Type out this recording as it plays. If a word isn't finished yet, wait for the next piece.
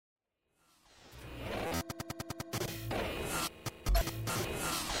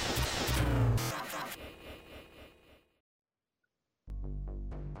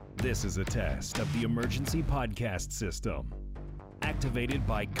This is a test of the emergency podcast system. Activated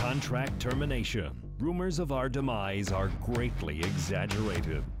by contract termination. Rumors of our demise are greatly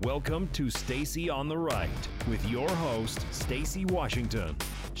exaggerated. Welcome to Stacy on the Right with your host, Stacy Washington.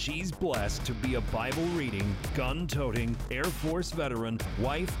 She's blessed to be a Bible-reading, gun-toting, Air Force veteran,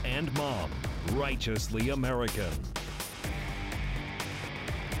 wife, and mom. Righteously American.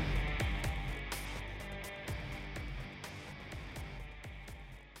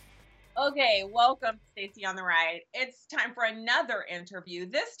 Okay, welcome to Stacy on the Right. It's time for another interview.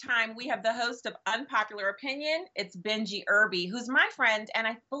 This time we have the host of Unpopular Opinion. It's Benji Irby, who's my friend, and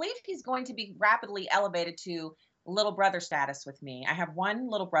I believe he's going to be rapidly elevated to little brother status with me. I have one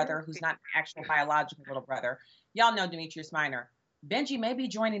little brother who's not my actual biological little brother. Y'all know Demetrius Minor. Benji may be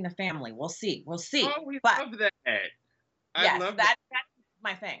joining the family. We'll see. We'll see. Oh, we love that. I love that. That's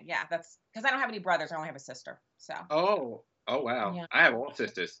my thing. Yeah, that's because I don't have any brothers. I only have a sister. So. Oh wow. Yeah. I have all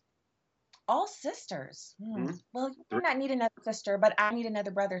sisters. All sisters. Well, you may not need another sister, but I need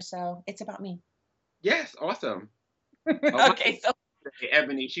another brother, so it's about me. Yes, awesome. Okay, so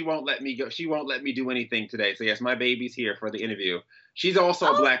Ebony, she won't let me go. She won't let me do anything today. So yes, my baby's here for the interview. She's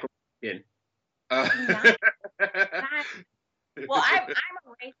also a Black American. Well, I'm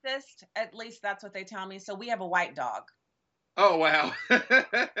a racist. At least that's what they tell me. So we have a white dog. Oh wow. That's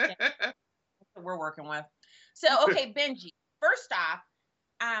what we're working with. So okay, Benji. First off,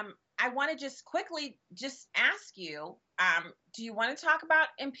 I want to just quickly ask you, do you want to talk about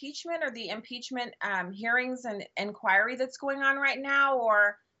impeachment or the impeachment hearings and inquiry that's going on right now,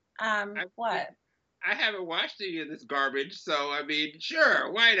 or what? I haven't watched any of this garbage, so I mean,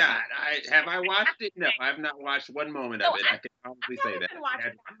 sure, why not? Have I watched it? No, I've not watched one moment of it. I can honestly say that. I haven't been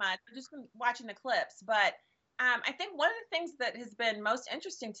watching that much. I've just been watching the clips, but I think one of the things that has been most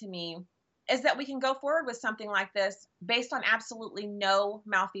interesting to me is that we can go forward with something like this based on absolutely no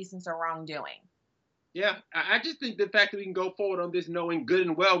malfeasance or wrongdoing. Yeah, I just think the fact that we can go forward on this knowing good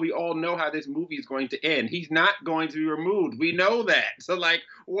and well, we all know how this movie is going to end. He's not going to be removed. We know that. So, like,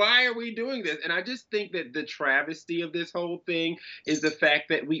 why are we doing this? And I just think that the travesty of this whole thing is the fact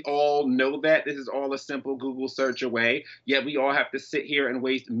that we all know that this is all a simple Google search away, yet we all have to sit here and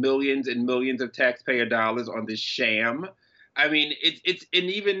waste millions and millions of taxpayer dollars on this sham. I mean, it's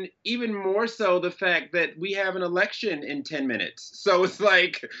and even more so the fact that we have an election in 10 minutes. So it's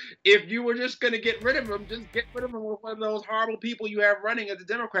like, if you were just going to get rid of them, just get rid of them with one of those horrible people you have running as a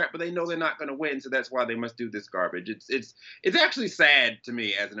Democrat, but they know they're not going to win, so that's why they must do this garbage. It's actually sad to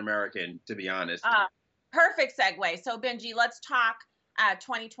me as an American, to be honest. Perfect segue. So Benji, let's talk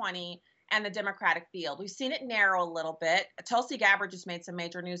 2020. And the Democratic field. We've seen it narrow a little bit. Tulsi Gabbard just made some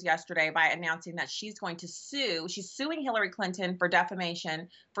major news yesterday by announcing that she's going to sue. She's suing Hillary Clinton for defamation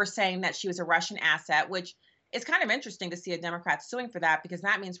for saying that she was a Russian asset, which is kind of interesting to see a Democrat suing for that, because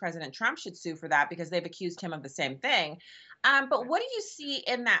that means President Trump should sue for that because they've accused him of the same thing. But what do you see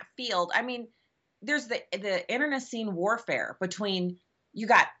in that field? I mean, there's the internecine warfare between, you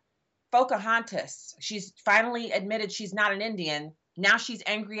got Pocahontas. She's finally admitted she's not an Indian. Now she's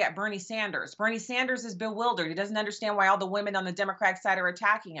angry at Bernie Sanders. Bernie Sanders is bewildered. He doesn't understand why all the women on the Democratic side are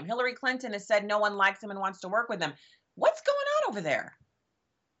attacking him. Hillary Clinton has said no one likes him and wants to work with him. What's going on over there?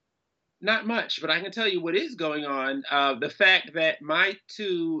 Not much, but I can tell you what is going on. The fact that my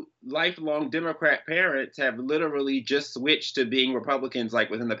two lifelong Democrat parents have literally just switched to being Republicans like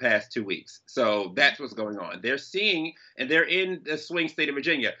within the past 2 weeks. So that's what's going on. They're seeing, and they're in the swing state of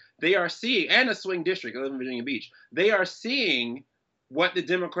Virginia. They are seeing, and a swing district, I live in Virginia Beach. They are seeing what the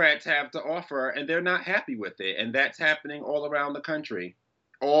Democrats have to offer, and they're not happy with it. And that's happening all around the country.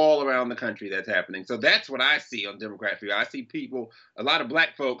 All around the country that's happening. So that's what I see on Democrat field. I see people, a lot of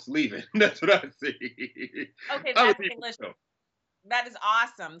Black folks leaving. That's what I see. Okay, that is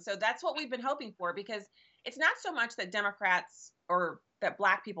awesome. So that's what we've been hoping for, because it's not so much that Democrats or that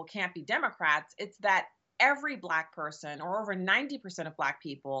Black people can't be Democrats. It's that every Black person, or over 90% of Black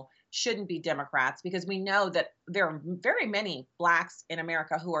people, shouldn't be Democrats, because we know that there are very many Blacks in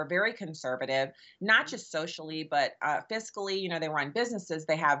America who are very conservative, not just socially, but fiscally. You know, they run businesses,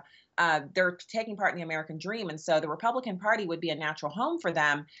 they have, they're taking part in the American dream. And so the Republican Party would be a natural home for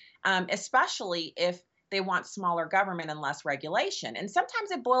them, especially if they want smaller government and less regulation. And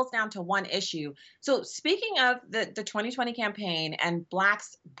sometimes it boils down to one issue. So speaking of the 2020 campaign and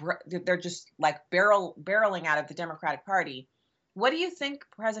Blacks, they're just like barreling out of the Democratic Party. What do you think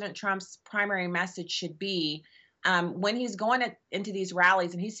President Trump's primary message should be when he's going into these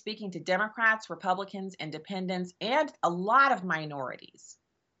rallies and he's speaking to Democrats, Republicans, independents, and a lot of minorities?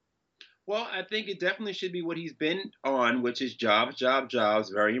 Well, I think it definitely should be what he's been on, which is jobs, jobs,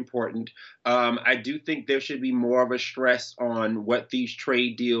 very important. I do think there should be more of a stress on what these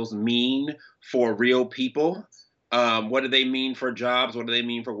trade deals mean for real people. What do they mean for jobs? What do they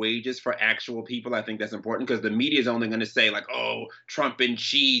mean for wages for actual people? I think that's important because the media is only going to say, like, oh, Trump and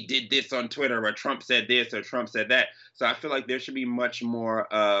Xi did this on Twitter, or Trump said this, or Trump said that. So I feel like there should be much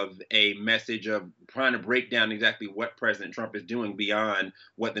more of a message of trying to break down exactly what President Trump is doing beyond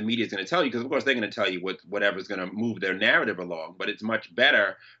what the media is going to tell you, because of course they're going to tell you whatever's going to move their narrative along. But it's much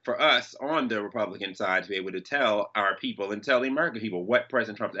better for us on the Republican side to be able to tell our people and tell the American people what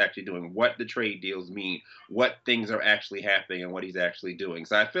President Trump's actually doing, what the trade deals mean, what things are actually happening, and what he's actually doing.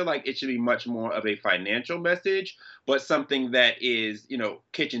 So I feel like it should be much more of a financial message, but something that is,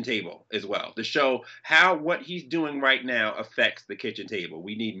 kitchen table as well, to show how what he's doing right now affects the kitchen table.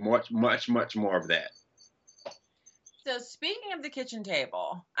 We need much, much, much more of that. So speaking of the kitchen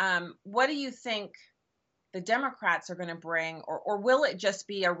table, what do you think the Democrats are going to bring, or will it just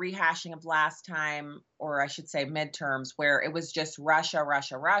be a rehashing of last time, or I should say midterms, where it was just Russia,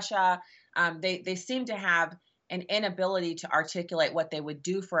 Russia, Russia? They seem to have an inability to articulate what they would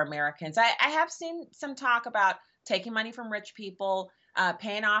do for Americans. I have seen some talk about taking money from rich people,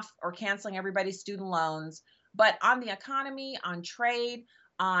 paying off or canceling everybody's student loans, but on the economy, on trade,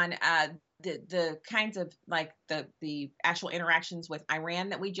 on the kinds of like the actual interactions with Iran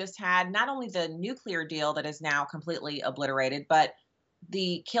that we just had, not only the nuclear deal that is now completely obliterated, but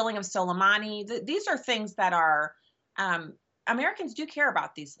the killing of Soleimani. These are things that are Americans do care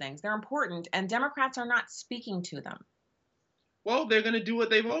about these things. They're important, and Democrats are not speaking to them. Well, they're going to do what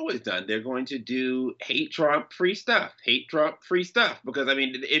they've always done. They're going to do hate Trump, free stuff, hate Trump, free stuff. Because, I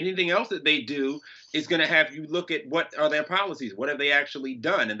mean, anything else that they do is going to have you look at what are their policies? What have they actually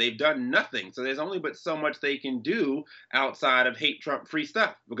done? And they've done nothing. So there's only but so much they can do outside of hate Trump, free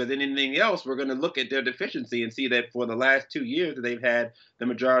stuff. Because anything else, we're going to look at their deficiency and see that for the last 2 years that they've had the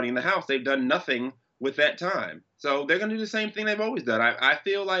majority in the House, they've done nothing with that time. So they're going to do the same thing they've always done. I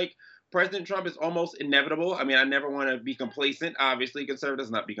feel like President Trump is almost inevitable. I mean, I never want to be complacent. Obviously, conservatives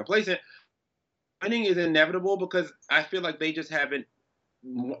not be complacent. Winning is inevitable because I feel like they haven't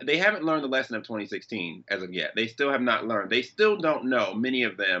learned the lesson of 2016 as of yet. They still have not learned. They still don't know, many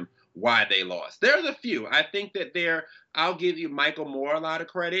of them, why they lost. There's a few. I think that I'll give you Michael Moore a lot of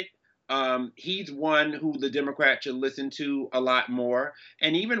credit. He's one who the Democrats should listen to a lot more.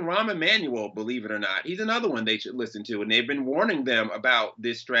 And even Rahm Emanuel, believe it or not, he's another one they should listen to. And they've been warning them about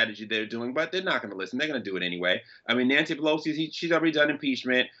this strategy they're doing, but they're not going to listen. They're going to do it anyway. I mean, Nancy Pelosi, she's already done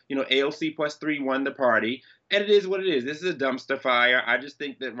impeachment. AOC plus 3 won the party. And it is what it is. This is a dumpster fire. I just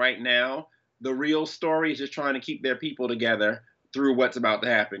think that right now, the real story is just trying to keep their people together through what's about to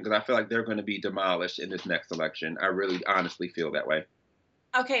happen, because I feel like they're going to be demolished in this next election. I really honestly feel that way.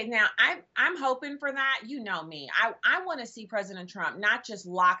 Okay, now I'm hoping for that. You know me. I want to see President Trump not just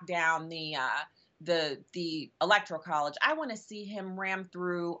lock down the electoral college. I want to see him ram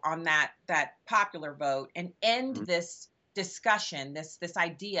through on that popular vote and end this discussion, this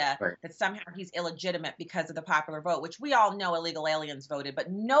idea that somehow he's illegitimate because of the popular vote, which we all know illegal aliens voted,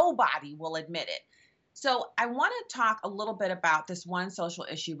 but nobody will admit it. So I want to talk a little bit about this one social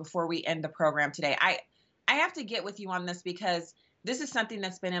issue before we end the program today. I have to get with you on this because this is something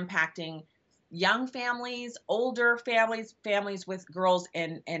that's been impacting young families, older families, families with girls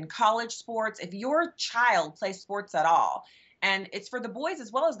in college sports. If your child plays sports at all, and it's for the boys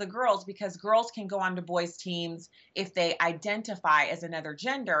as well as the girls, because girls can go on to boys' teams if they identify as another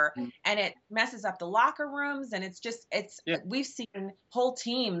gender, and it messes up the locker rooms. And we've seen whole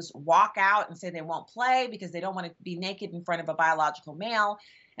teams walk out and say they won't play because they don't want to be naked in front of a biological male.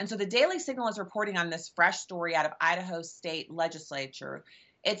 And so the Daily Signal is reporting on this fresh story out of Idaho State Legislature.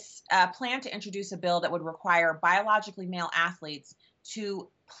 It's planned to introduce a bill that would require biologically male athletes to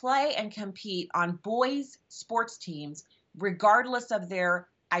play and compete on boys' sports teams, regardless of their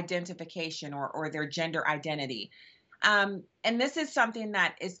identification or their gender identity. And this is something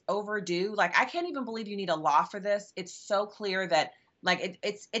that is overdue. Like, I can't even believe you need a law for this. It's so clear that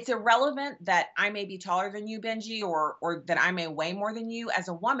it's irrelevant that I may be taller than you, Benji, or that I may weigh more than you. As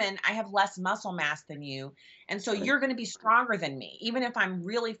a woman, I have less muscle mass than you. And so you're going to be stronger than me. Even if I'm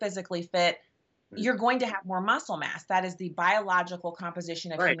really physically fit, you're going to have more muscle mass. That is the biological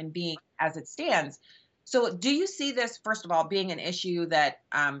composition of human being as it stands. So do you see this, first of all, being an issue that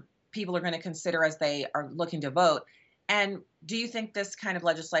people are going to consider as they are looking to vote? And do you think this kind of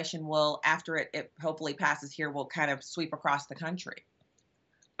legislation will, after it hopefully passes here, will kind of sweep across the country?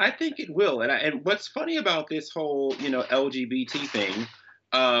 I think it will. And what's funny about this whole, LGBT thing,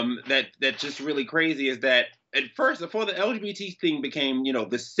 that's just really crazy is that at first, before the LGBT thing became,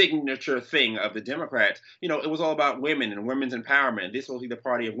 the signature thing of the Democrats, it was all about women and women's empowerment. This will be the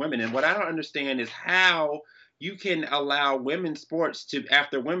party of women. And what I don't understand is how you can allow women's sports to,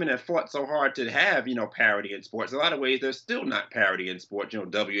 after women have fought so hard to have, parity in sports. In a lot of ways, there's still not parity in sports,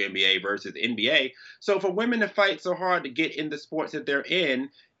 WNBA versus NBA. So for women to fight so hard to get in the sports that they're in,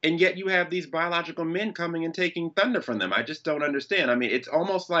 and yet you have these biological men coming and taking thunder from them. I just don't understand. I mean, it's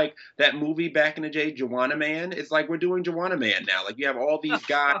almost like that movie back in the day, Joanna Man. It's like we're doing Joanna Man now. Like you have all these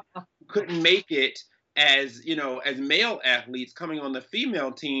guys who couldn't make it as as male athletes coming on the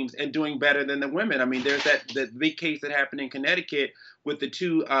female teams and doing better than the women. I mean, there's that big case that happened in Connecticut with the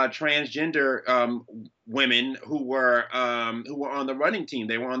two transgender women who were on the running team.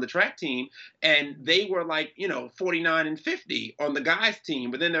 They were on the track team, and they were like 49 and 50 on the guys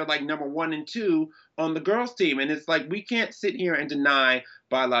team, but then they're like number 1 and 2 on the girls team. And it's like we can't sit here and deny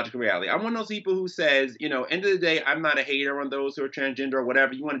biological reality. I'm one of those people who says, end of the day, I'm not a hater on those who are transgender or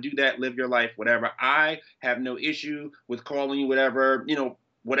whatever. You want to do that, live your life, whatever. I have no issue with calling you whatever,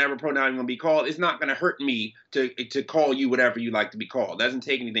 whatever pronoun you're going to be called. It's not going to hurt me to call you whatever you like to be called. It doesn't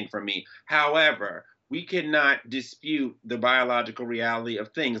take anything from me. However, we cannot dispute the biological reality of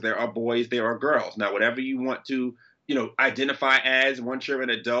things. There are boys, there are girls. Now, whatever you want to identify as, once you're an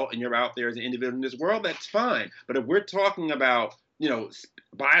adult and you're out there as an individual in this world, that's fine. But if we're talking about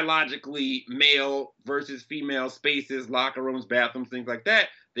biologically male versus female spaces, locker rooms, bathrooms, things like that,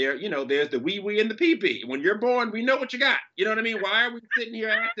 there's the wee and the pee. When you're born, we know what you got. You know what I mean? Why are we sitting here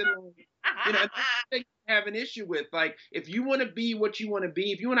acting like, I have an issue with, like, if you want to be what you want to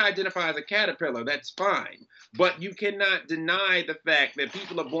be, if you want to identify as a caterpillar, that's fine. But you cannot deny the fact that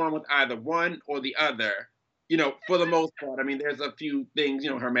people are born with either one or the other. For the most part. I mean, there's a few things,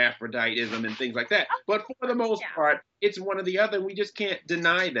 hermaphroditism and things like that. But for the most part, it's one or the other. And we just can't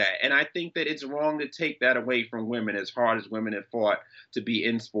deny that. And I think that it's wrong to take that away from women, as hard as women have fought to be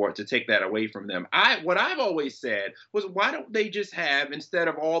in sport, to take that away from them. What I've always said was, why don't they just have, instead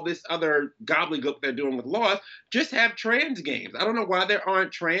of all this other gobbledygook they're doing with laws, just have trans games? I don't know why there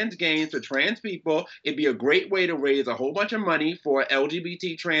aren't trans games for trans people. It'd be a great way to raise a whole bunch of money for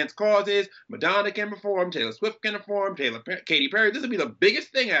LGBT trans causes. Madonna can perform, Taylor Swift can perform, Katy Perry. This would be the biggest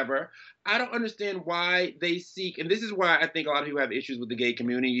thing ever. I don't understand why they seek, and this is why I think a lot of people have issues with the gay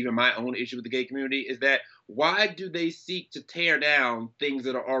community, even my own issue with the gay community, is that why do they seek to tear down things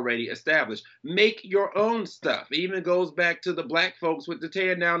that are already established? Make your own stuff. It even goes back to the black folks with the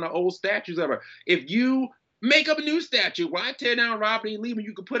tearing down the old statues of her. If you make up a new statue, why tear down Robert E. Lee when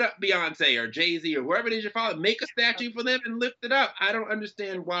you could put up Beyonce or Jay-Z or whoever it is you follow? Make a statue for them and lift it up. I don't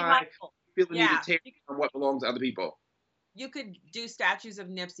understand why people need to tear down what belongs to other people. You could do statues of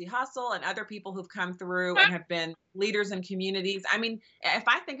Nipsey Hussle and other people who've come through and have been leaders in communities. I mean, if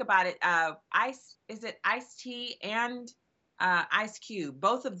I think about it, Ice-T and Ice Cube,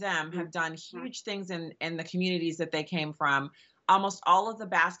 both of them have done huge things in the communities that they came from. Almost all of the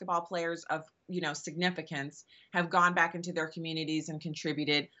basketball players of significance have gone back into their communities and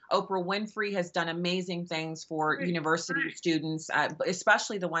contributed. Oprah Winfrey has done amazing things for university students,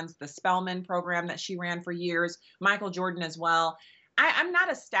 especially the Spelman program that she ran for years. Michael Jordan as well. I'm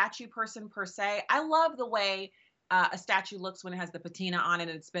not a statue person per se. I love the way a statue looks when it has the patina on it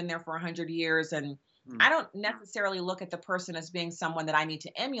and it's been there for 100 years. And I don't necessarily look at the person as being someone that I need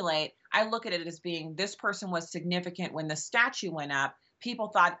to emulate. I look at it as being, this person was significant when the statue went up. People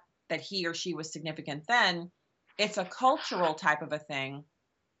thought that he or she was significant then. It's a cultural type of a thing.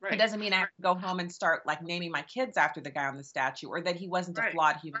 Right. It doesn't mean I have to go home and start like naming my kids after the guy on the statue, or that he wasn't a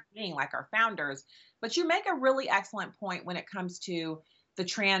flawed human being like our founders. But you make a really excellent point when it comes to the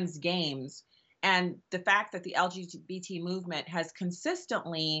trans games and the fact that the LGBT movement has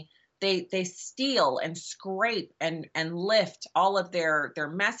consistently, they steal and scrape and lift all of their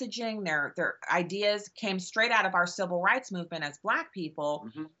messaging, their ideas came straight out of our civil rights movement as Black people.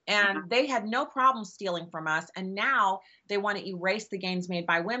 And they had no problem stealing from us. And now they want to erase the gains made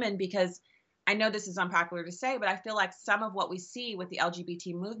by women, because I know this is unpopular to say, but I feel like some of what we see with the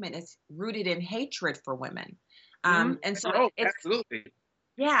LGBT movement is rooted in hatred for women. And so it's, absolutely.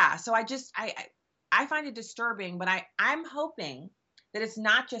 Yeah. So I find it disturbing, but I'm hoping that it's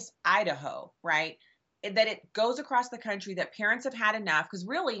not just Idaho, right? That it goes across the country, that parents have had enough, because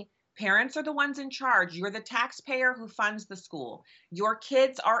really parents are the ones in charge. You're the taxpayer who funds the school. Your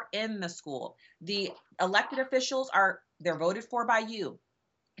kids are in the school. The elected officials they're voted for by you.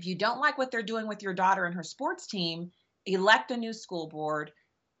 If you don't like what they're doing with your daughter and her sports team, elect a new school board,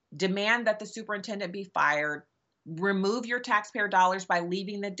 demand that the superintendent be fired, remove your taxpayer dollars by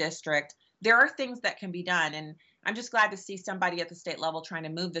leaving the district. There are things that can be done. And I'm just glad to see somebody at the state level trying to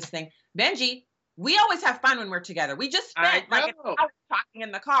move this thing. Benji, We always have fun when we're together. We just spent like an hour talking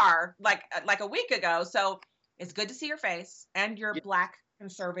in the car like a week ago. So it's good to see your face and your Black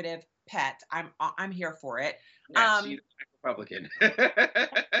conservative pet. I'm here for it. Yeah, she's a Republican.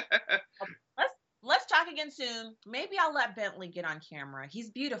 Let's talk again soon. Maybe I'll let Bentley get on camera.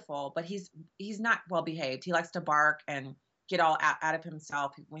 He's beautiful, but he's not well behaved. He likes to bark and get all out of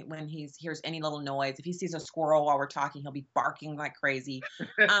himself when he hears any little noise. If he sees a squirrel while we're talking, he'll be barking like crazy.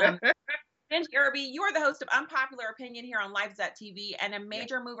 Benji Irby, you are the host of Unpopular Opinion here on LifeZette.TV and a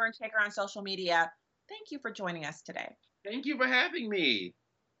major mover and shaker on social media. Thank you for joining us today. Thank you for having me.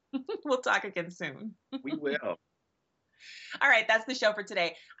 We'll talk again soon. We will. All right, that's the show for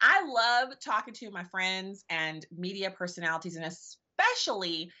today. I love talking to my friends and media personalities, and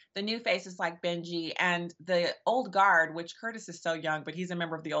especially the new faces like Benji and the old guard, which Curtis is so young, but he's a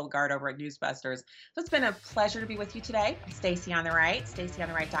member of the old guard over at Newsbusters. So it's been a pleasure to be with you today. I'm Stacey on the Right.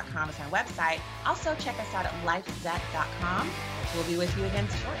 StaceyOnTheRight.com is our website. Also, check us out at LifeZette.com. We'll be with you again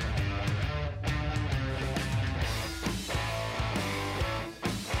shortly.